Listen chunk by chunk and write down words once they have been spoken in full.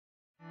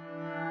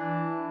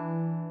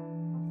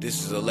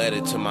This is a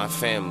letter to my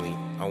family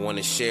I want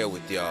to share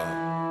with y'all.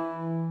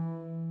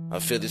 I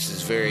feel this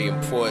is very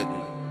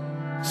important.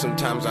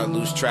 Sometimes I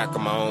lose track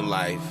of my own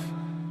life.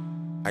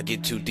 I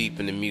get too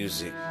deep into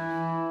music.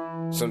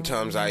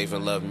 Sometimes I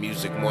even love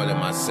music more than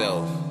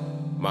myself,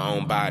 my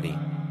own body.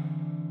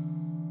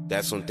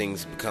 That's when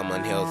things become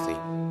unhealthy.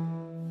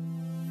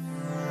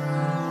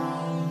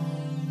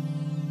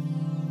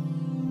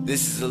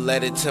 This is a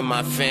letter to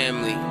my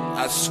family.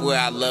 I swear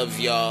I love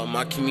y'all.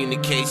 My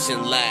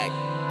communication lack.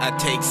 I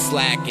take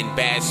slack and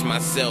bash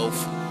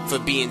myself for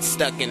being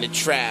stuck in a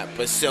trap,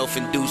 a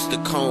self-induced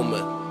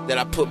coma that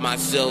I put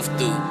myself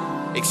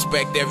through.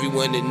 Expect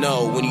everyone to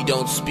know when you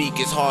don't speak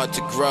it's hard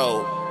to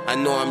grow. I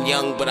know I'm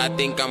young but I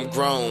think I'm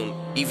grown.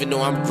 Even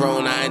though I'm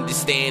grown I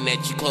understand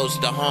that you're close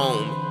to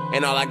home.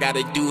 And all I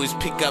gotta do is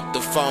pick up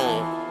the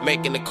phone,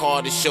 making a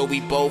call to show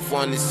we both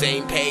on the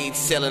same page,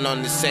 sailing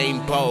on the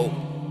same boat.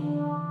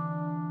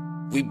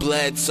 We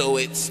bled so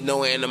it's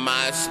no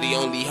animosity,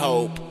 only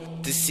hope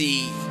to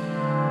see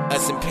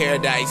us in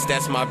paradise,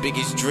 that's my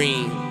biggest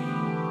dream.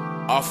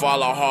 Off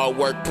all our hard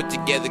work put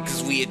together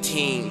cause we a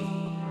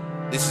team.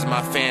 This is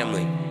my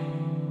family.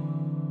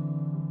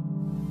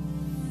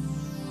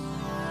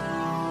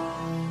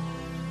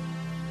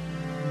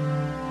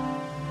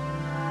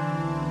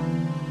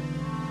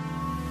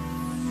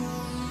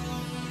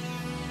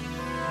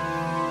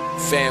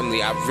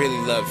 Family, I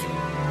really love you.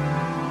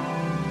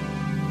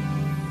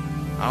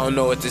 I don't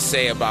know what to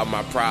say about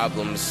my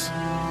problems.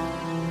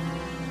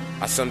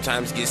 I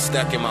sometimes get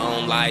stuck in my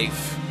own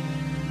life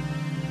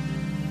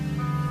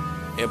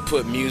and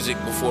put music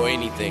before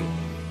anything,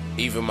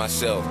 even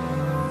myself.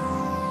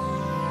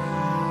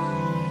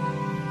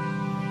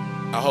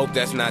 I hope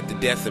that's not the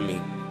death of me.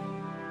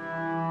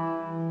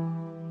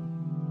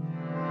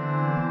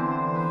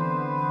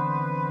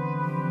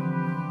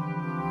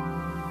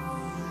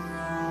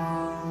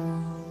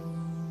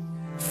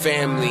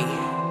 Family,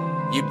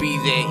 you be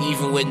there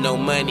even with no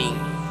money.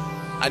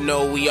 I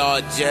know we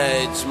all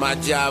judge. My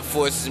job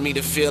forces me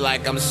to feel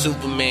like I'm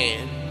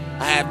Superman.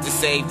 I have to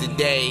save the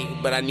day,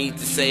 but I need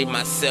to save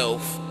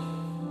myself.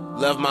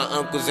 Love my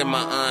uncles and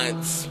my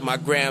aunts, my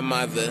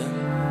grandmother,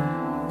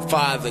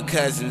 father,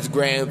 cousins,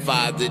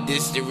 grandfather,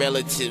 distant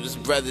relatives,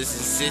 brothers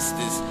and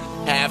sisters.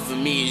 Half of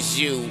me is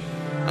you.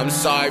 I'm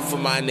sorry for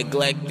my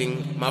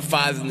neglecting. My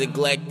father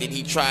neglected.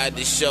 He tried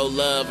to show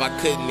love, I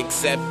couldn't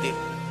accept it.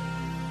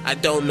 I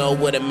don't know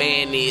what a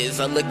man is.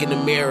 I look in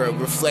the mirror,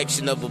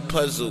 reflection of a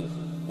puzzle.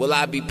 Will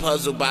I be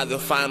puzzled by the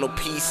final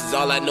pieces?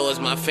 All I know is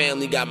my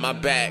family got my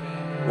back.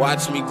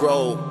 Watched me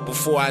grow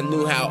before I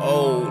knew how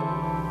old.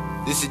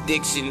 This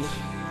addiction,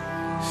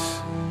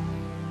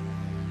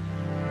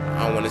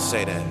 I don't want to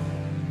say that.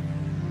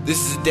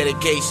 This is a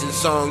dedication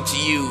song to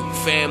you,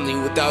 family.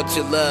 Without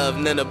your love,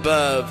 none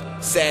above.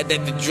 Sad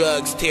that the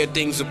drugs tear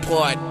things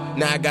apart.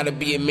 Now I gotta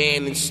be a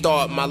man and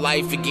start my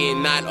life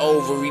again. Not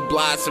over, we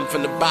blossom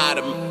from the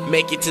bottom,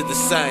 make it to the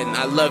sun.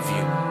 I love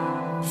you,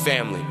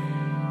 family.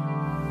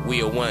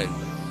 We are one.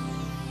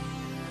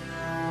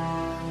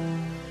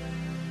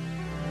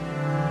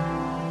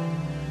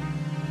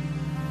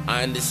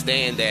 I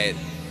understand that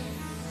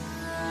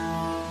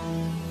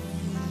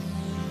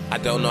I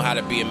don't know how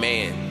to be a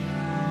man.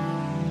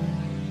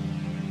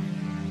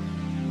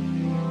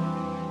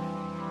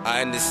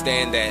 I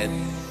understand that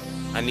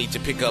I need to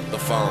pick up the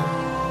phone.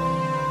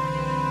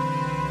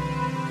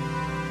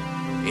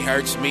 It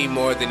hurts me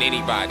more than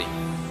anybody.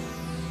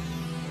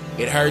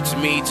 It hurts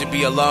me to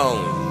be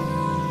alone,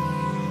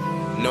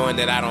 knowing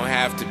that I don't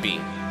have to be,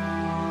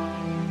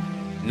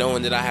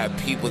 knowing that I have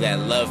people that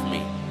love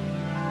me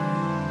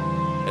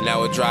and that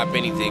would drop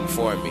anything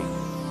for me.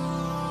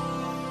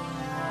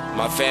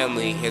 My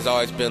family has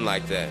always been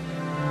like that,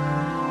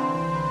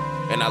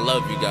 and I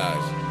love you guys.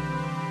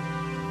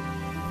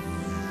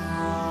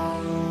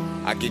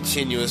 I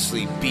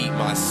continuously beat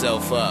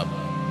myself up.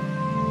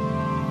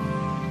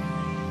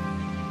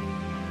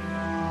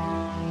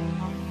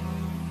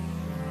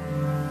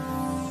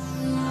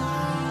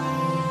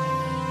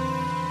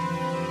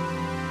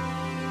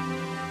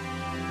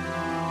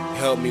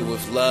 Help me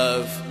with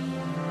love,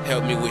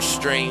 help me with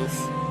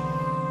strength,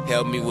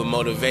 help me with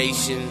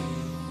motivation,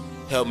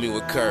 help me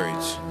with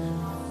courage.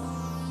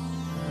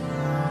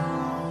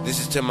 This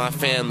is to my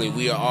family,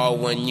 we are all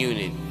one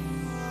unit.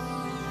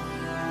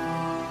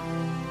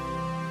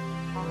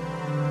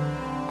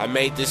 I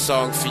made this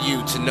song for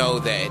you to know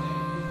that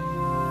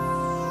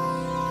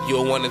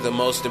you're one of the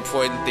most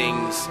important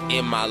things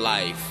in my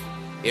life,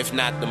 if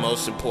not the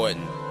most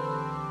important.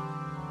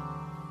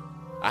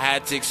 I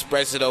had to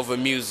express it over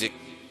music.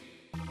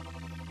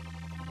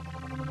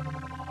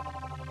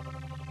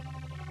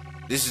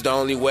 This is the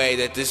only way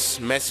that this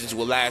message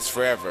will last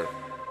forever.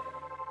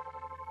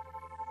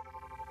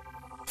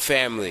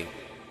 Family,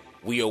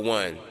 we are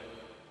one.